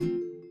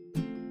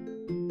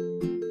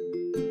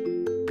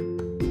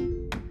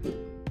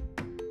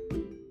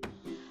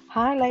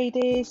Hi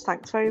ladies,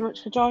 thanks very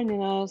much for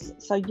joining us.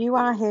 So you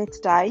are here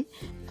today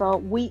for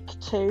week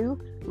 2,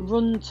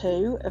 run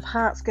 2 of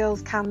Hearts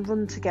Girls Can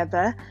Run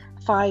Together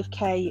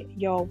 5k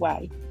your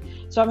way.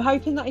 So I'm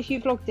hoping that if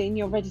you've logged in,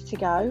 you're ready to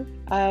go.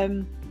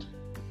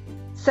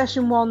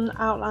 Session 1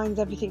 outlines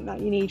everything that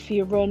you need for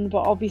your run, but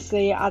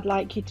obviously I'd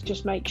like you to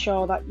just make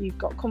sure that you've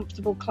got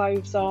comfortable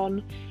clothes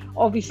on.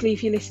 Obviously,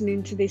 if you're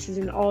listening to this as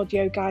an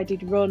audio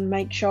guided run,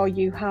 make sure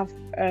you have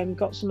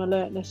got some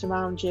alertness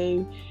around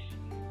you.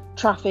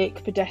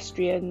 Traffic,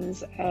 pedestrians,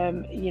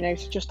 so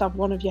just have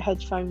one of your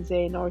headphones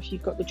in, or if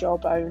you've got the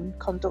Jawbone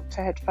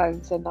conductor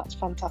headphones, then that's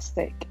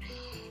fantastic.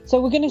 So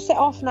we're going to set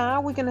off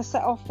now. We're going to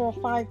set off for a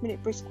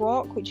 5-minute brisk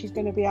walk, which is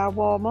going to be our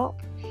warm-up.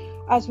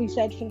 As we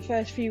said, for the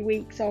first few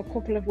weeks or a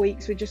couple of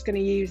weeks, we're just going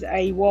to use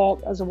a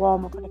walk as a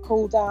warm-up and a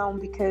cool-down,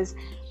 because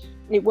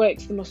it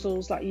works the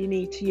muscles that you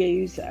need to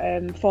use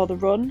for the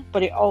run,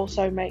 but it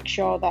also makes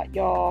sure that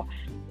you're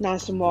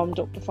nice and warmed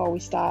up before we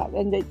start,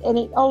 and it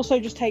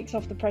also just takes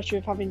off the pressure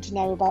of having to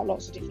know about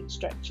lots of different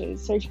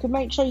stretches. So if you could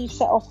make sure you've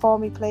set off for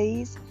me,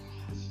 please.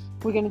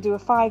 We're going to do a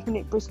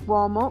 5-minute brisk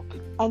warm-up,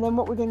 and then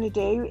what we're going to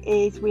do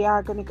is we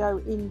are going to go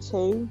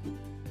into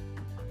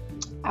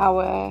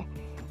our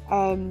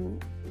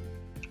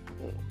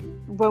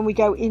when we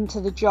go into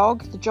the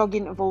jog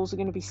intervals are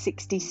going to be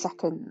 60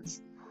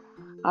 seconds.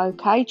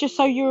 Okay, just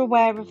so you're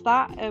aware of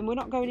that. We're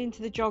not going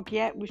into the jog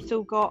yet. We've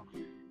still got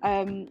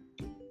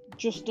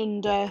just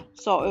under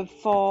sort of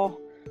 4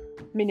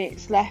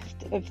 minutes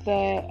left of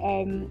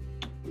the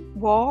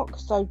walk.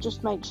 So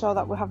just make sure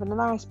that we're having a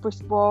nice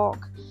brisk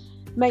walk.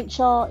 Make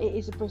sure it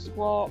is a brisk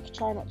walk.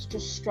 Try not to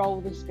just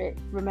stroll this bit,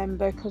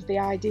 remember, because the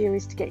idea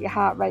is to get your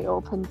heart rate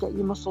up and get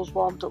your muscles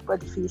warmed up,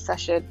 ready for your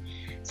session.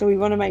 So we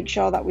want to make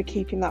sure that we're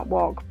keeping that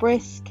walk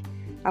brisk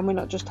and we're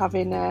not just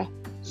having a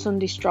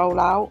Sunday stroll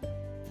out.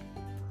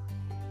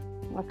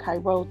 Okay,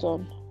 well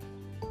done.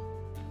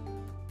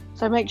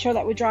 So make sure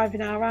that we're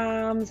driving our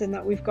arms and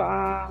that we've got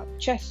our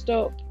chest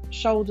up,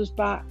 shoulders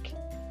back.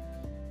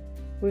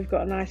 We've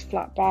got a nice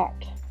flat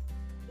back.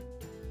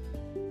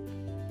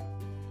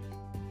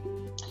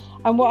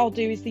 And what I'll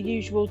do is the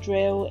usual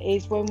drill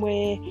is when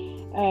we're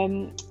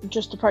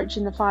just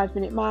approaching the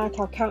 5-minute mark,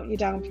 I'll count you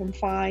down from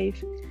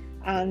 5,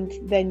 and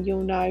then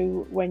you'll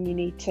know when you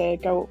need to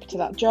go up to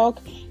that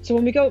jog. So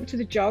when we go up to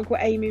the jog, we're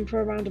aiming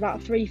for around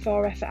about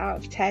 3-4 effort out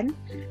of 10.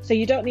 So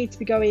you don't need to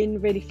be going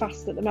really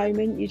fast at the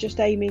moment. You're just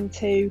aiming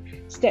to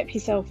step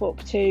yourself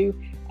up to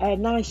a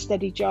nice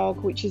steady jog,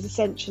 which is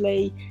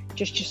essentially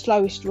just your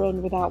slowest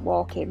run without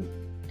walking.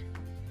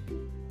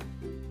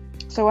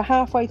 So we're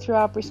halfway through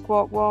our brisk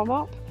walk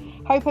warm-up.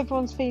 Hope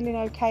everyone's feeling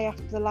okay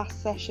after the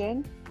last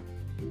session.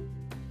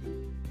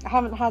 I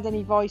haven't had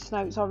any voice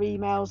notes or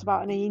emails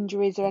about any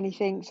injuries or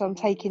anything, so I'm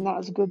taking that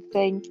as a good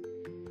thing.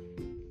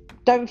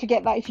 Don't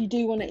forget that if you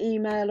do want to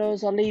email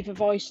us or leave a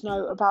voice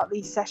note about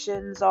these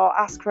sessions or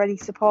ask for any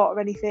support or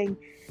anything,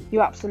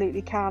 you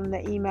absolutely can.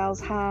 The email's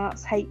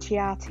hearts,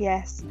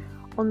 HERTS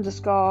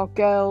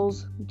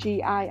 _girls,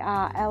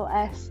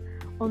 GIRLS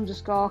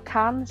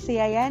 _can,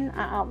 CAN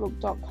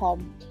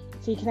 @outlook.com.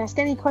 So you can ask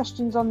any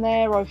questions on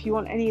there, or if you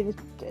want any of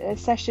the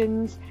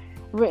sessions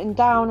written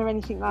down or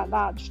anything like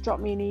that, just drop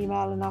me an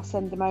email and I'll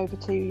send them over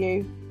to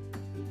you.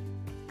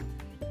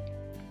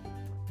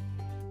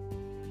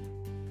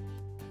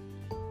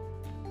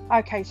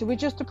 Okay, so we're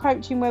just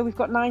approaching where we've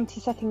got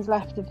 90 seconds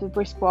left of the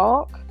brisk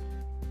walk.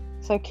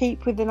 So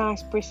keep with the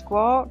nice brisk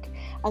walk.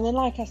 And then,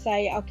 like I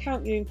say, I'll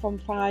count you in from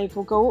 5.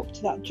 We'll go up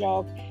to that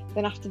jog.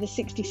 Then after the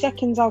 60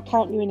 seconds, I'll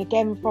count you in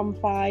again from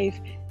 5.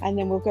 And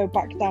then we'll go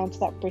back down to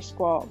that brisk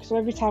walk. So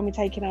every time we're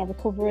taking our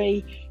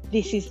recovery,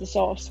 this is the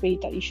sort of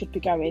speed that you should be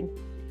going.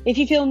 If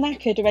you feel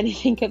knackered or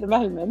anything at the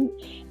moment,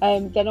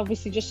 then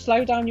obviously just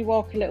slow down your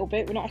walk a little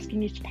bit. We're not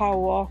asking you to power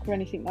walk or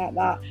anything like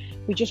that.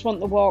 We just want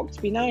the walk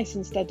to be nice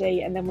and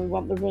steady, and then we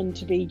want the run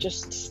to be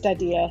just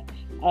steadier,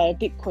 a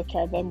bit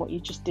quicker than what you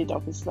just did,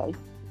 obviously,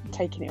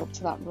 taking it up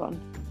to that run.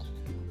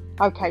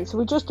 Okay, so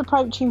we're just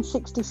approaching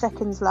 60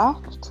 seconds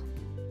left.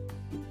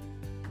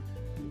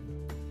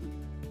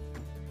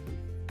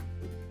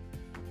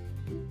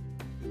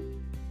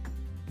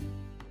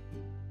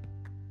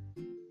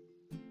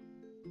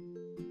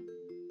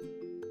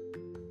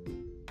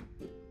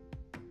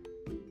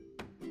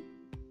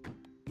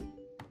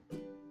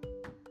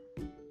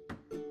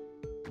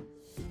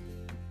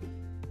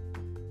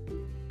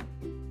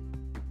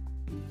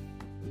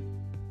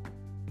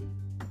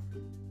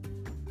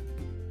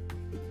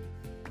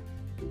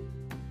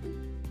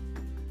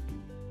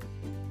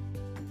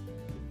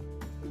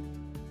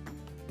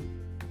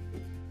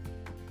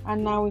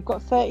 And now we've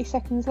got 30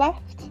 seconds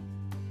left.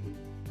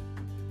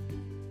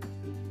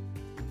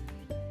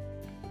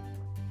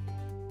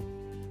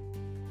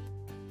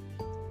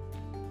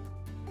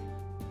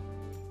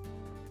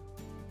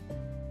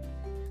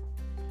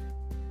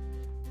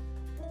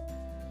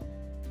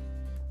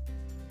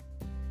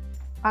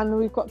 And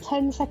we've got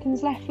 10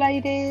 seconds left,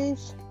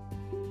 ladies.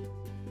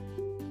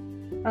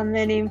 And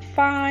then in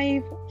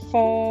 5,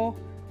 4,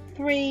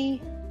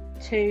 3,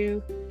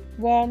 2,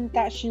 1,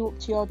 that's you up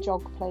to your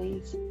jog,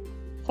 please.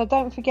 So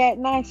don't forget,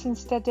 nice and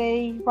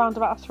steady, round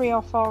about a 3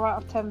 or 4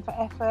 out of 10 for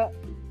effort.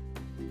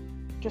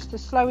 Just the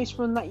slowest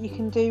run that you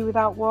can do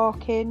without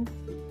walking.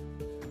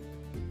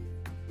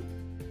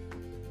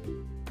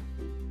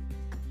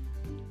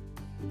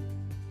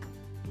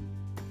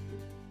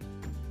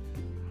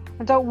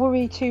 And don't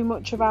worry too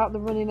much about the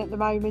running at the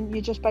moment.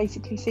 You're just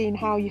basically seeing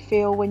how you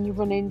feel when you're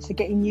running, so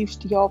getting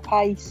used to your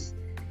pace.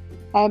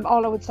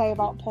 All I would say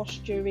about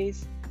posture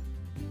is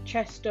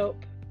chest up,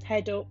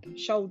 head up,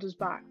 shoulders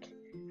back.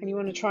 And you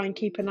want to try and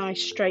keep a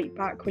nice straight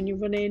back when you're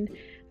running.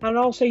 And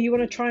also you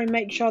want to try and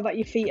make sure that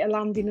your feet are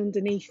landing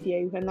underneath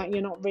you and that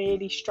you're not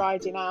really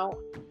striding out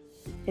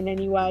in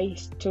any way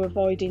to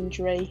avoid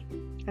injury.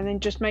 And then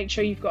just make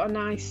sure you've got a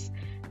nice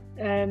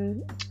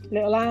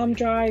little arm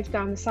drive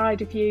down the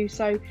side of you.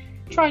 So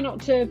try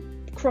not to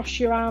cross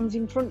your arms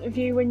in front of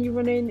you when you're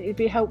running. It'd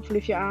be helpful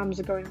if your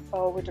arms are going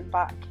forward and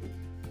back.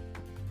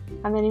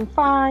 And then in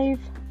 5,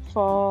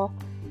 4,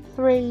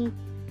 3,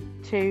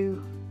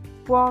 2,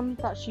 1,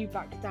 that's you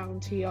back down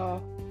to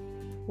your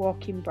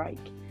walking break.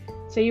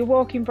 So your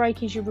walking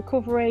break is your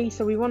recovery,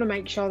 so we want to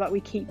make sure that we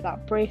keep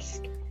that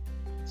brisk,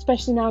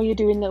 especially now you're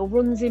doing little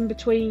runs in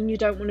between. You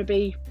don't want to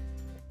be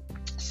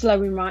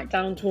slowing right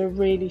down to a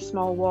really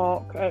slow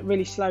walk,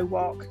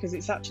 because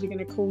it's actually going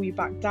to cool you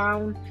back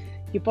down.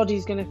 Your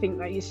body's going to think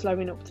that you're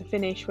slowing up to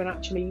finish when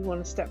actually you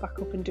want to step back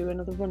up and do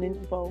another run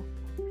interval.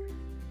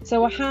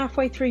 So we're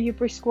halfway through your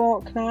brisk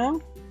walk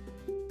now.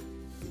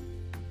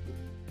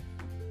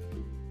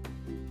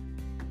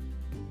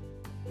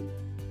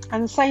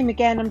 And the same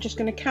again, I'm just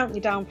going to count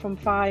you down from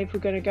 5. We're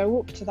going to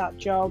go up to that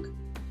jog,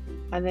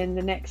 and then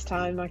the next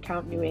time I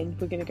count you in,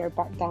 we're going to go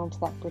back down to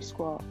that brisk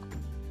walk.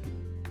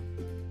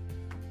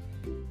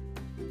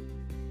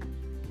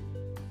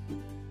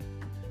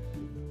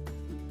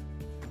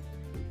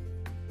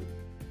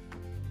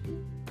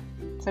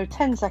 So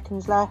 10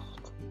 seconds left.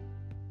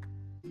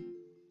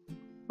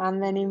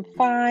 And then in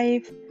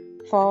 5,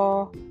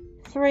 4,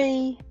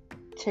 3,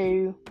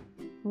 2,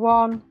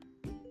 1.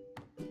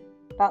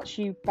 That's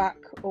you back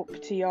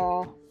up to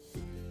your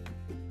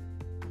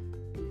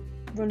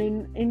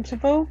running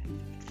interval.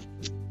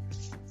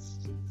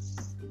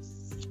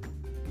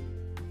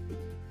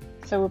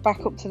 So we're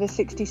back up to the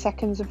 60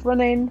 seconds of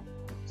running.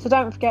 So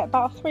don't forget,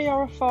 about a 3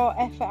 or a 4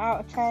 effort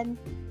out of 10.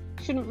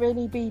 Shouldn't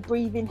really be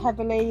breathing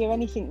heavily or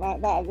anything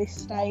like that at this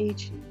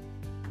stage.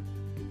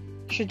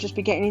 Should just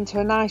be getting into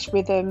a nice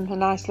rhythm, a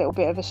nice little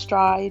bit of a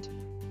stride.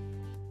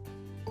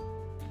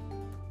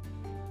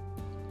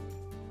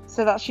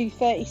 So that's you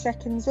 30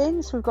 seconds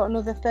in, so we've got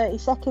another 30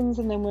 seconds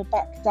and then we're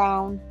back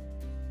down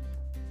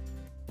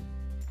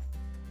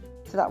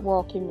to that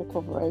walking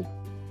recovery.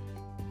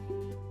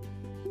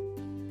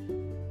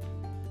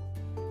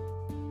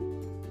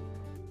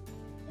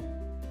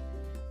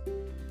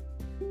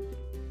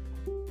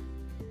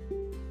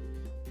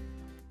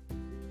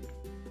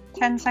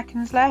 Ten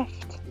seconds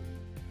left.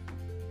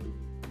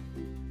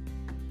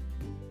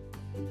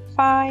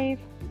 5,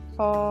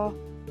 4,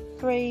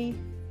 3,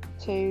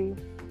 2,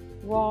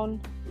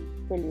 1.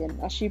 Brilliant.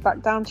 That's you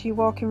back down to your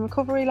walking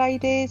recovery,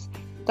 ladies.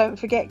 Don't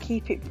forget,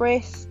 keep it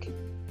brisk.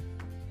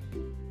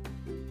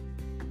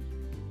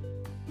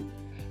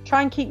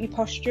 Try and keep your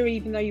posture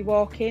even though you're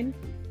walking.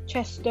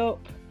 Chest up,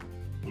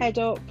 head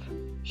up,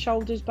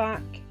 shoulders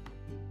back,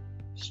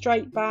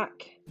 straight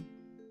back.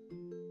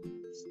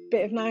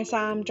 Bit of nice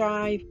arm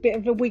drive, bit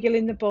of a wiggle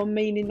in the bum,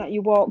 meaning that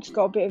your walk's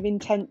got a bit of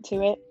intent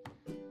to it.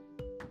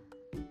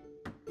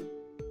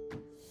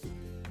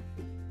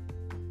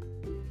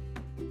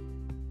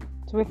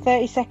 So we're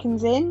 30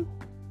 seconds in.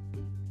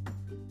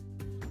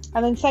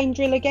 And then same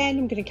drill again.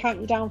 I'm going to count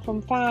you down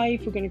from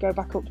 5. We're going to go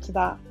back up to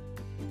that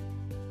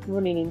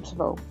running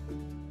interval.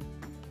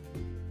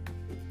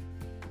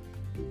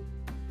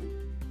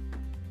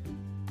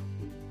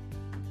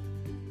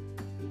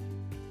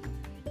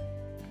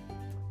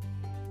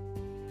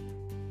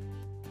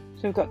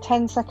 So we've got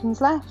 10 seconds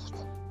left.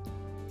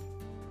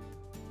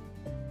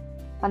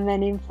 And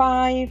then in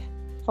 5,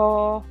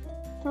 4,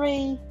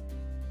 3,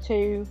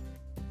 2,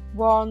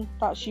 1,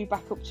 that's you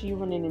back up to your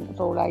running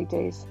interval,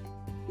 ladies.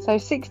 So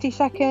 60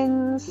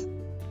 seconds,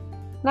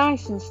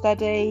 nice and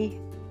steady.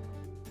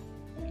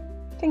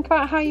 Think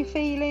about how you're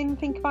feeling,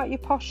 think about your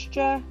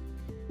posture.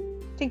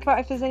 Think about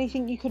if there's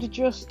anything you could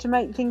adjust to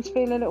make things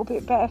feel a little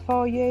bit better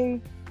for you.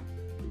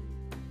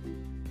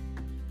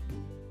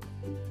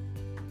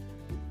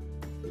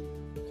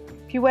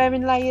 If you're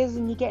wearing layers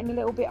and you're getting a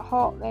little bit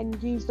hot, then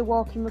use the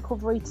walking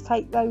recovery to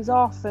take those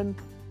off and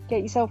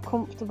get yourself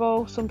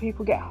comfortable. Some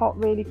people get hot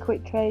really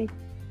quickly.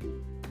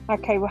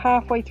 Okay, we're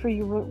halfway through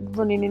your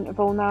running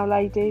interval now,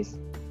 ladies.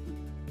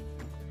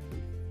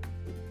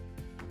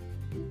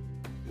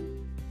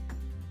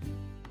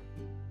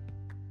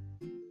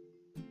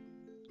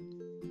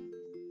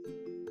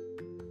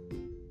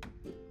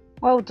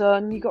 Well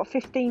done. You've got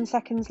 15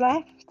 seconds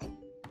left.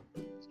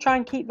 Try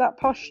and keep that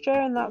posture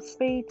and that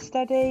speed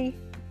steady.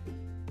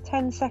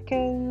 10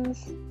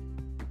 seconds.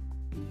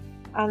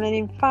 And then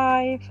in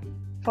 5,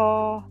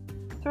 4,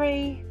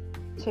 3,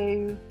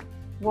 2,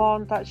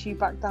 1, that's you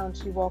back down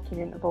to your walking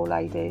interval,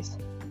 ladies.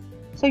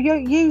 So you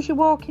use your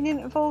walking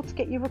interval to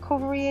get your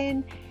recovery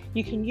in.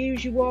 You can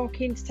use your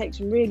walking to take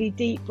some really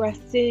deep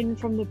breaths in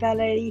from the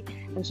belly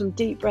and some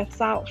deep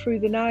breaths out through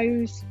the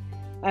nose.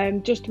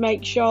 Just to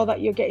make sure that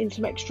you're getting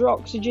some extra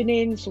oxygen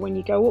in, so when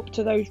you go up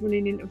to those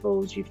running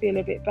intervals you feel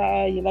a bit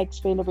better, your legs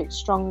feel a bit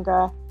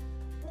stronger.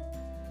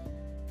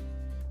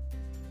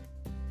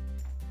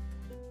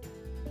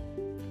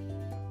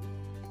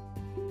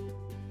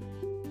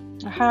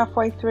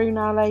 Halfway through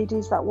now,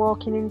 ladies, that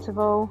walking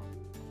interval.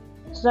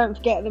 So don't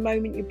forget, at the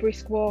moment you're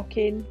brisk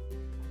walking,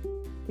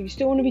 but you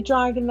still want to be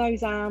driving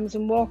those arms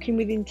and walking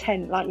with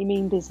intent, like you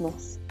mean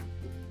business.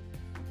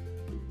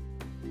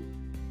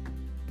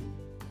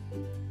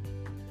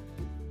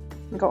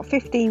 We've got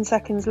 15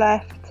 seconds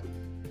left.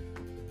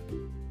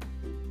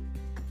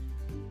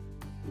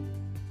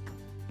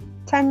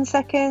 10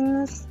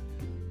 seconds.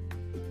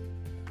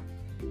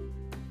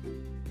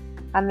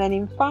 And then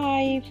in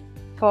 5,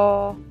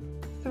 4,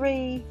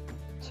 3,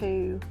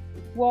 2,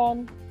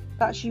 1.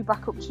 That's you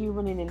back up to your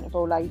running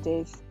interval,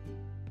 ladies.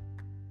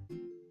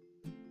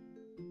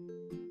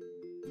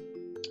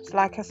 So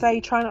like I say,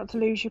 try not to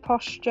lose your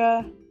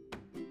posture.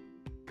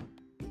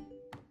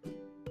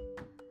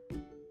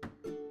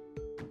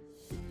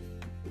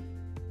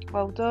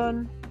 Well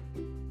done.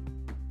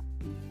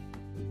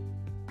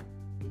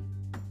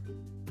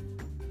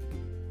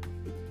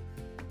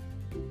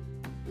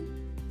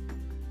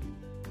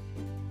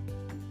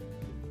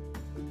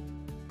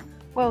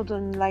 Well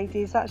done,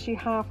 ladies. That's you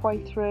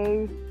halfway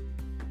through.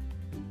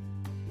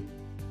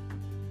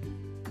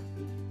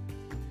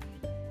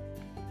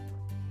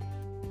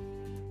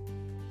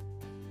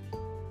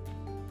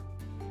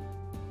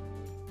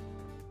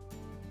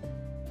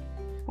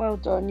 Well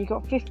done. You've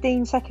got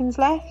 15 seconds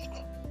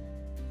left.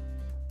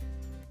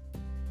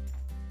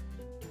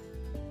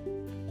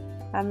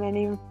 And then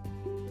in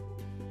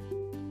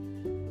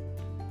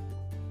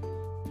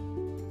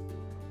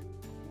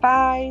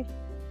 5,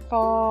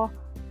 4,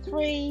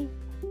 3,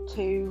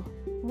 2,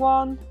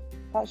 1.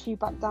 That's you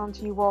back down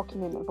to your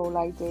walking interval,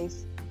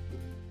 ladies.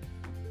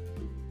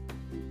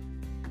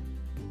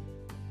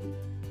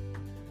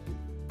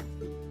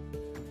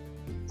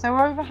 So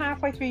we're over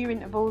halfway through your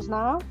intervals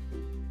now.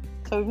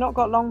 So we've not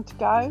got long to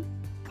go.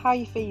 How are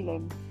you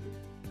feeling?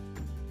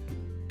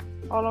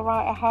 All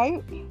alright, I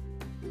hope.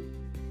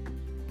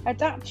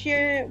 Adapt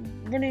your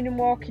running and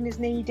walking as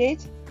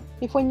needed.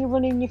 If when you're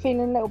running you're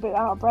feeling a little bit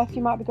out of breath,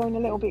 you might be going a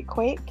little bit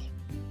quick.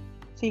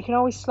 So you can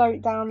always slow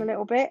it down a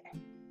little bit.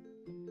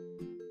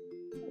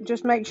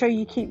 Just make sure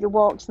you keep the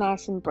walks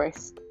nice and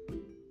brisk.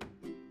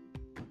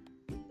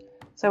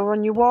 So we're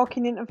on your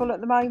walking interval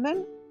at the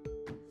moment.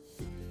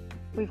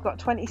 We've got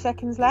 20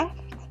 seconds left.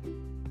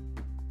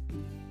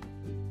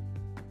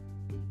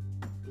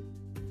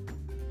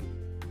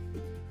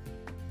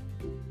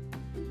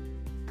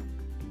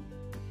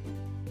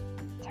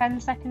 Ten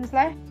seconds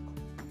left.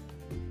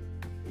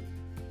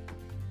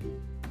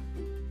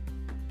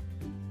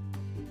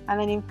 And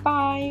then in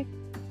 5,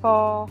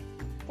 4,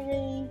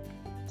 3,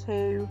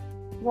 2,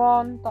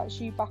 1,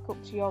 that's you back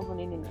up to your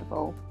running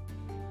interval.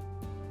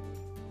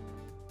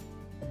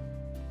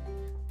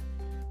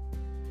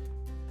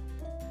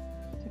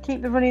 So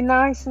keep the running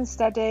nice and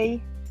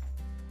steady.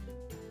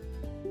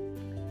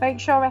 Make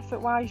sure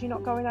effort-wise you're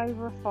not going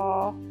over a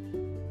 4.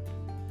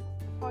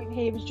 The point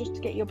here is just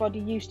to get your body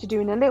used to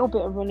doing a little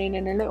bit of running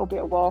and a little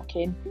bit of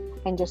walking,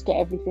 and just get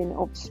everything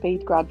up to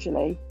speed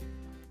gradually.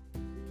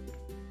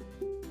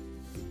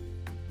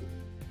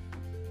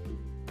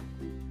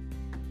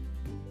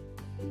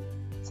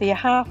 So you're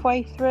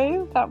halfway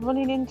through that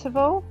running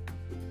interval.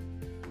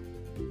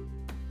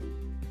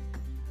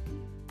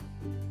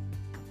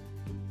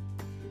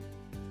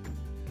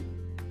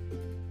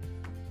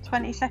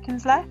 "20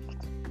 seconds left.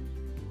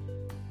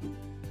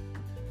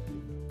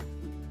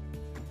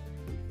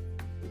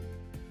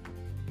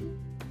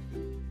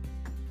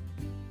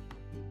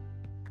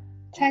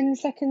 "10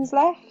 seconds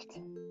left.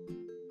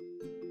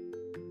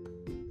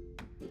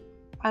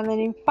 And then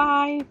in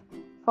 5,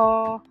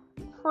 4,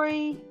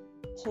 3,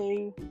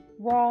 2,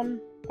 1,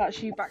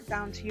 that's you back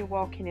down to your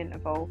walking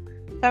interval.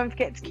 Don't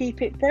forget to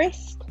keep it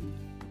brisk.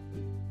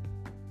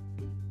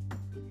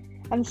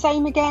 And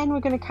same again, we're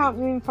going to count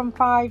you in from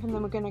 5 and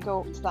then we're going to go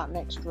up to that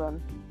next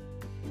run.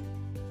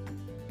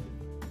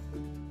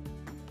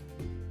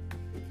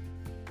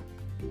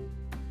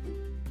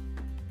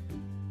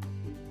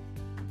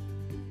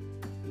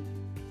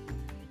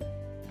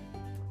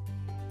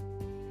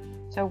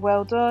 So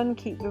well done,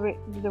 keep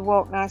the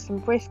walk nice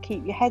and brisk,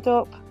 keep your head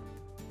up.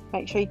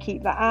 Make sure you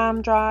keep that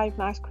arm drive,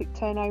 nice quick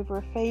turn over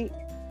of feet.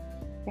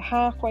 You're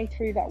halfway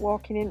through that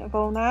walking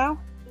interval now.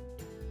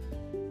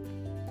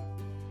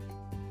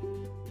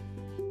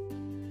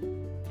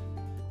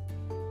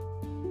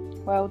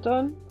 Well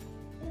done.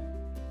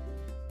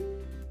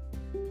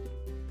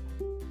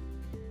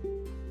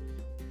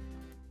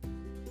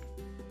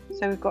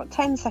 So we've got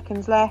 10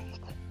 seconds left.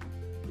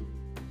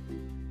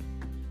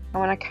 And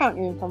when I count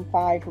you in from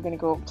 5, we're going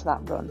to go up to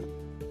that run.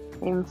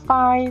 In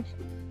 5,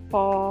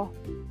 4,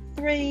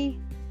 3,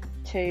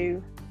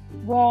 2,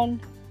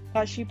 1.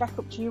 That's you back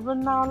up to your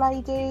run now,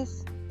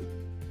 ladies.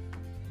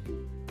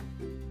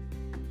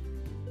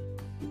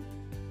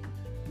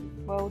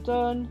 Well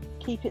done.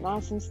 Keep it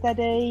nice and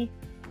steady.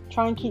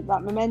 Try and keep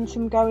that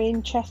momentum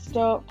going, chest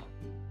up.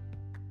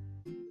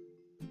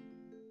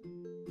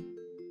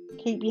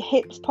 Keep your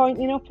hips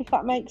pointing up, if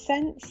that makes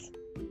sense.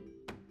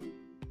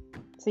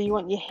 So you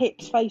want your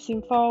hips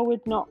facing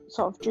forward, not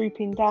sort of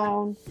drooping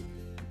down.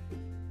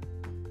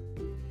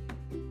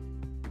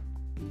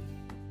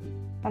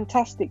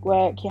 Fantastic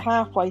work. You're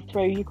halfway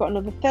through. You've got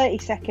another 30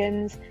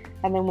 seconds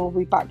and then we'll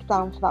be back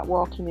down for that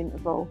walking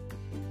interval.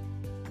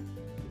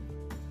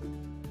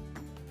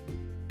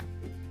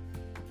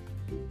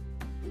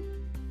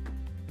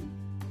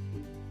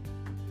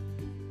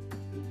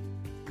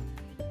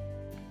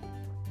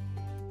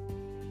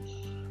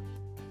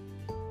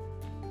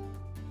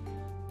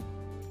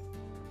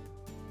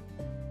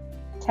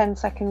 Ten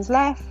seconds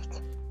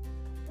left.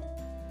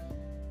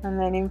 And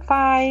then in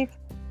 5,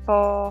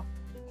 4,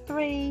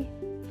 3,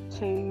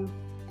 2,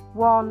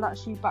 1,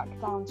 that's you back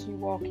down to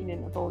walking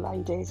interval,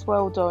 ladies.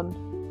 Well done.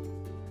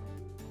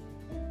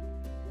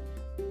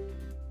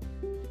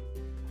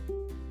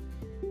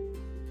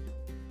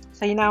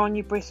 So you're now on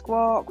your brisk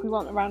walk. We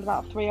want around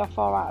about 3 or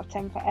 4 out of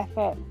 10 for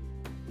effort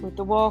with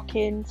the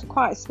walking. So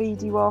quite a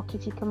speedy walk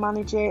if you can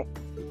manage it.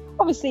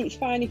 Obviously it's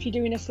fine if you're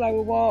doing a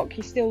slower walk,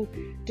 you're still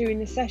doing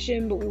the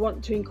session, but we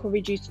want to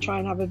encourage you to try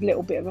and have a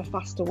little bit of a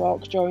faster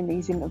walk during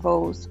these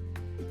intervals.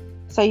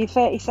 So you're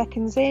 30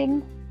 seconds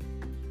in.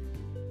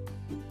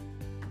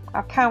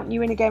 I'll count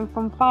you in again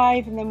from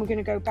 5 and then we're going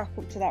to go back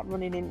up to that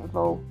running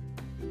interval.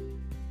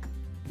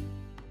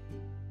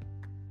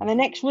 And the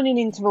next running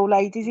interval,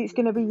 ladies, it's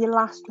going to be your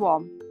last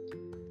one.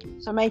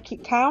 So make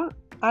it count.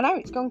 I know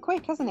it's gone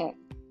quick, hasn't it?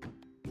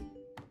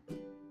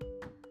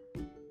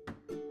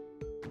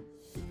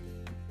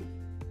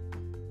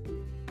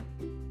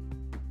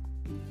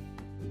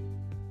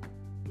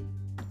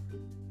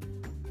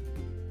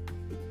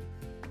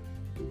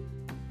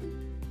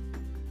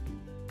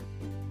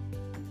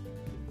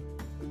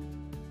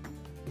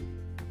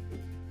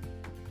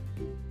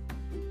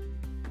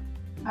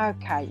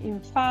 Okay,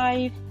 in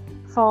 5,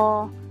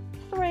 4,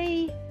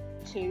 3,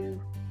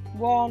 2,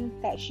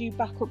 1, that's you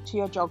back up to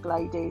your jog,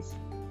 ladies.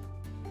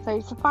 So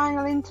it's the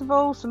final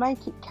interval, so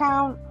make it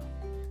count.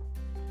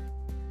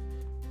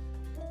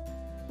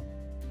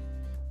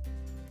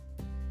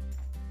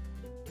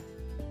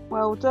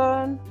 Well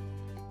done.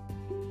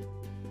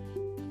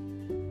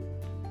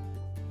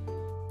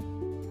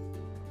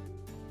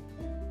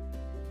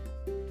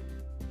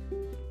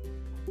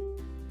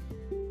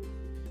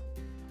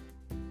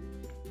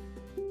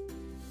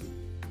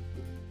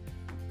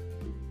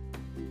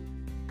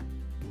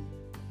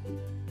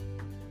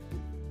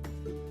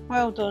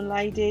 Well done,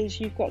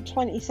 ladies. You've got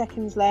 20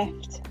 seconds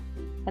left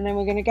and then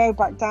we're going to go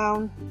back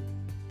down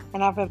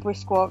and have a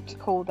brisk walk to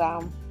cool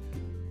down.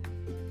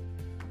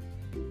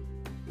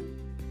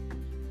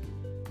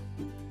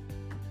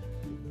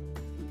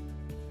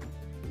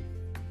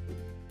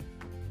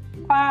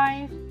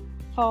 Five,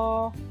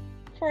 4,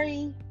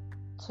 3,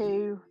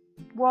 2,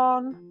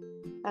 1,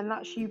 and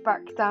that's you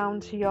back down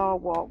to your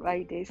walk,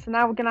 ladies. So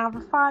now we're going to have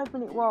a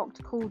 5-minute walk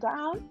to cool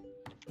down.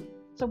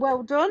 So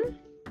well done.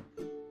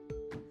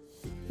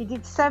 You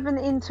did 7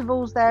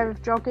 intervals there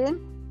of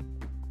jogging,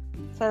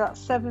 so that's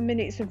 7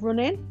 minutes of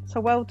running, so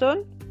well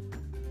done.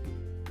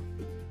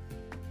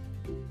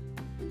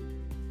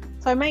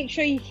 So make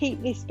sure you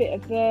keep this bit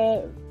of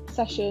the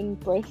session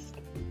brisk,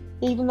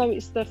 even though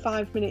it's the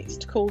 5 minutes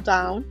to cool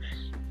down.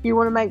 You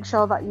want to make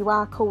sure that you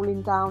are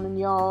cooling down and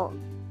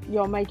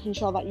you're making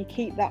sure that you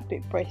keep that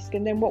bit brisk.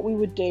 And then what we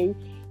would do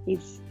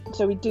is,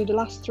 so we do the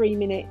last 3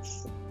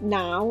 minutes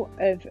now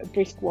of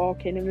brisk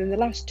walking, and then the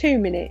last 2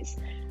 minutes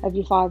of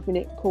your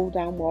 5-minute cool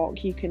down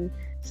walk, you can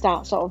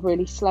start sort of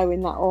really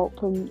slowing that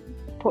up and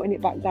putting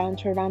it back down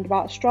to around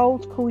about a stroll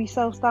to cool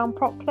yourselves down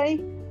properly.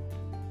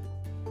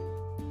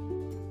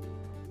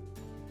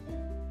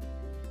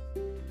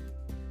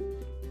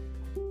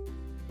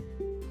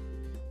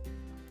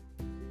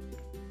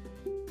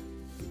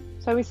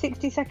 So we're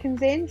 60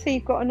 seconds in, so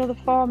you've got another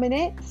 4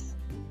 minutes.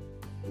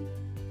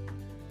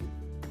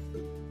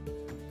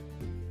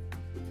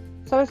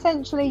 So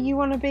essentially you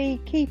want to be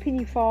keeping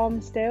your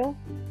form still.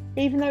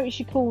 Even though it's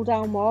your cool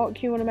down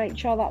walk, you want to make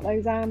sure that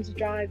those arms are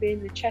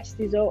driving, the chest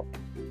is up,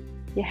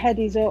 your head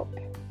is up,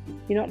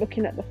 you're not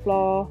looking at the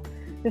floor.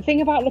 The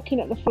thing about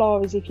looking at the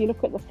floor is if you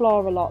look at the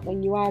floor a lot,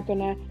 then you are going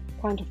to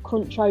kind of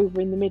crunch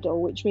over in the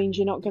middle, which means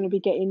you're not going to be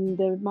getting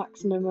the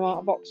maximum amount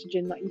of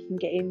oxygen that you can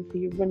get in for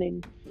your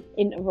running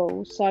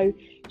intervals. So you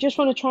just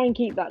want to try and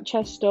keep that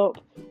chest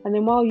up, and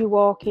then while you're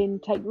walking,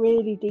 take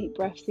really deep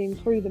breaths in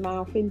through the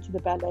mouth into the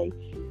belly,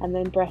 and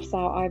then breaths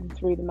out either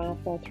through the mouth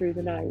or through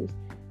the nose.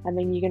 And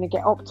then you're going to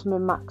get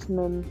optimum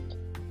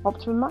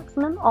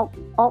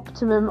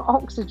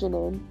oxygen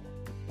in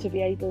to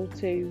be able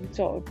to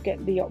sort of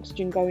get the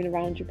oxygen going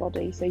around your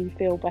body so you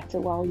feel better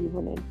while you're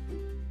running.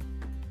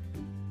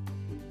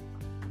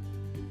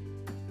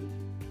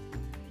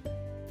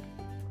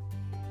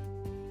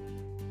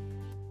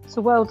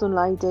 So well done,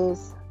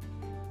 ladies.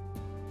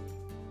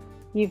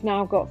 You've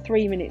now got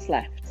 3 minutes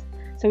left.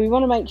 So we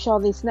want to make sure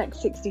this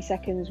next 60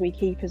 seconds we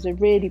keep as a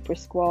really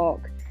brisk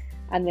walk.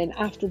 And then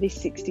after this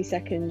 60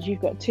 seconds,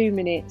 you've got 2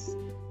 minutes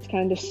to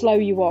kind of slow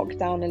your walk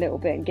down a little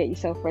bit and get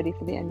yourself ready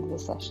for the end of the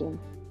session.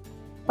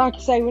 Like I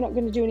say, we're not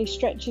going to do any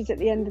stretches at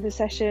the end of the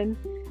session.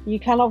 You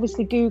can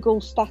obviously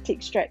Google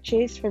static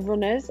stretches for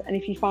runners, and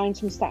if you find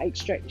some static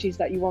stretches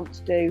that you want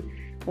to do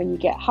when you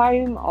get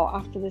home or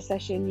after the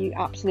session, you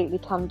absolutely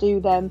can do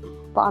them.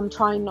 But I'm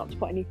trying not to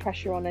put any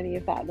pressure on any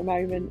of that at the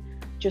moment,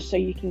 just so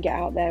you can get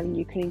out there and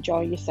you can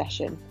enjoy your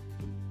session.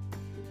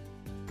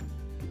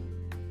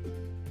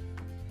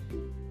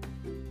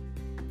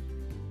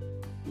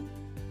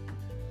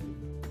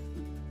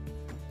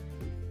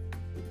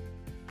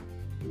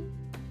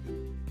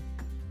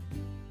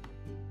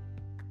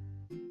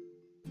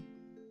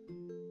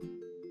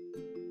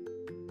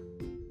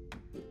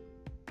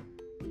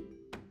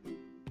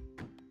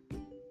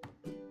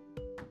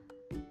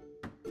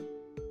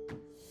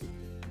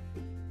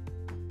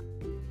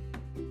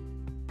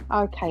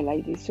 Okay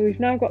ladies, so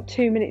we've now got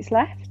 2 minutes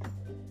left.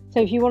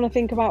 So if you want to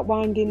think about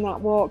winding that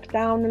walk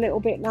down a little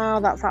bit now,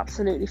 that's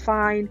absolutely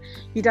fine.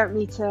 You don't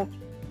need to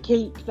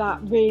keep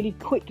that really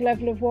quick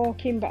level of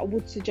walking, but I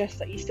would suggest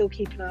that you still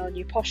keep an eye on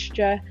your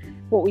posture.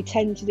 What we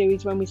tend to do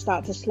is when we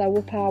start to slow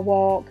up our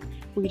walk,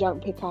 we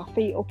don't pick our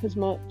feet up as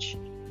much.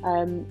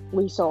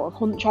 We sort of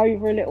hunch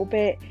over a little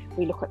bit,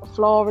 we look at the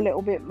floor a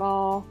little bit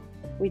more,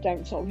 we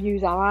don't sort of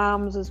use our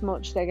arms as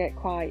much, they get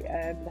quite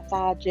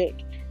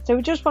lethargic. So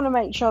we just want to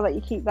make sure that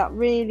you keep that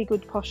really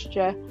good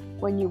posture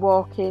when you're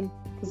walking,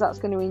 because that's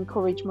going to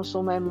encourage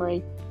muscle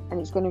memory,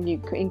 and it's going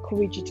to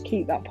encourage you to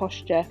keep that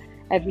posture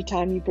every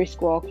time you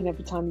brisk walk and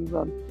every time you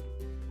run.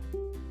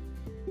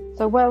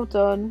 So well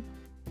done.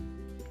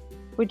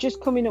 We're just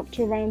coming up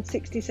to around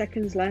 60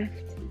 seconds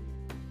left.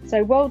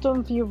 So well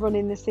done for your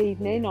running this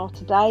evening or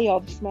today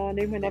or this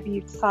morning, whenever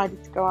you've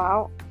decided to go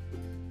out.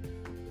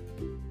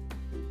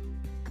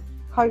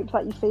 Hope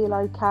that you feel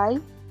okay.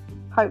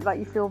 Hope that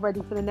you feel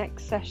ready for the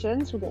next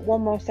session. So we've got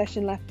one more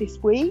session left this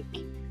week,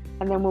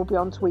 and then we'll be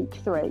on to week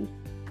 3.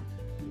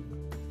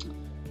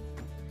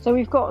 So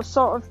we've got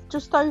sort of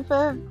just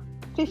over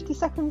 50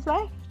 seconds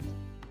left.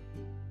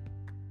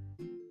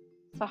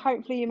 So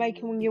hopefully you're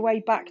making your way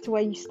back to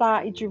where you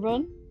started your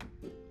run,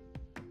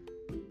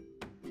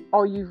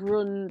 or you've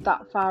run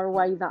that far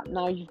away that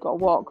now you've got to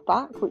walk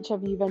back.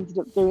 Whichever you've ended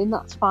up doing,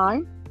 that's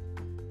fine.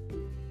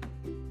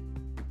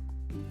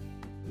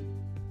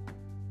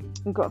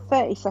 We've got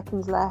 30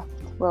 seconds left,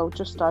 well,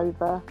 just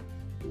over.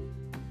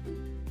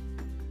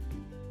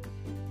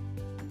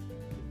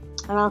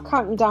 And I'll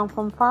count you down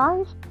from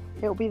 5.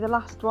 It'll be the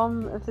last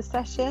one of the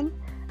session,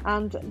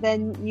 and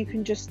then you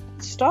can just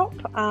stop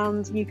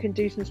and you can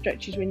do some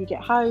stretches when you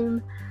get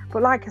home.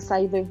 But like I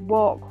say, the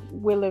walk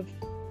will have,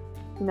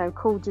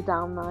 cooled you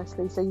down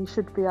nicely, so you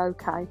should be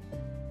okay.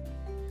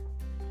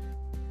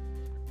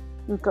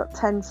 You've got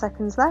 10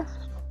 seconds left.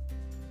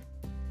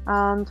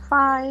 And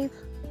 5,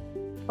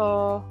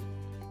 4,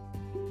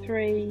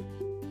 3,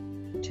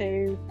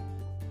 2,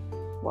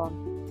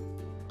 1.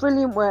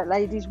 Brilliant work,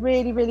 ladies.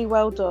 Really, really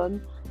well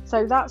done.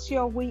 So that's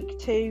your week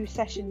 2,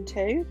 session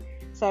 2.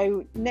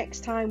 So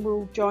next time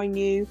we'll join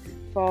you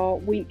for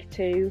week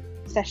 2,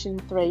 session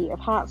 3 of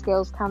Hearts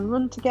Girls Can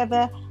Run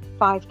Together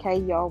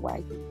 5K Your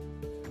Way.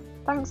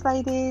 Thanks,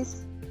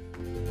 ladies.